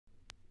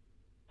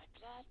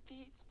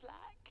beats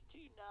black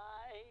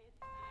tonight.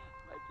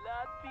 My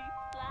blood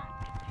beats black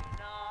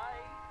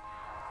tonight.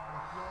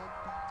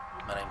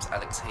 My name's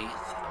Alex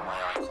Heath, and my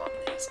icon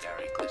is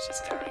Gary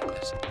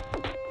Glitter.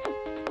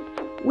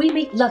 We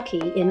meet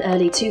Lucky in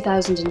early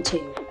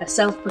 2002, a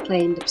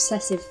self-proclaimed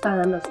obsessive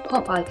fan of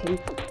pop icon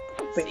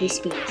Britney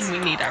Spears. We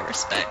need our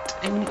respect,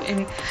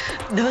 and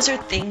those are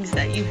things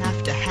that you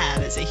have to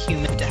have as a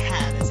human.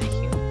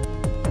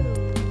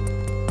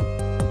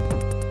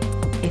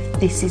 If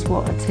this is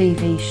what a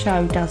TV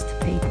show does to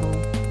people,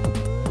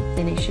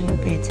 then it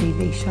shouldn't be a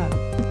TV show.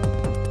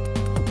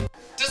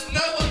 Does no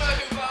one know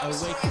who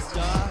Vauxhall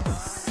Tavern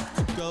is?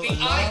 The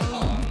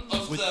icon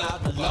of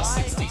the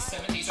 60s,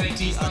 70s,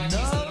 80s, 90s,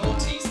 and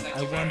noughties. Thank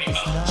you very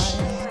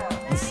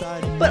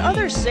much. But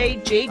others say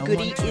Jade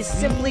Goody is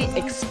simply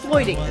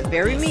exploiting the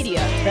very media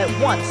that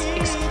once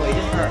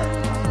exploited her.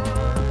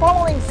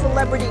 Following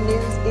celebrity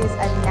news is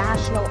a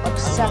national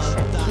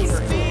obsession here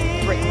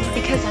in Britain.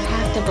 Because I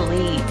have to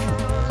believe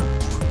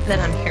that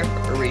I'm here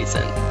for a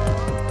reason.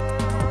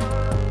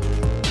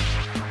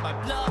 My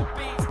blood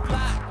beats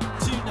black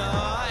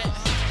tonight.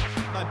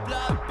 My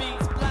blood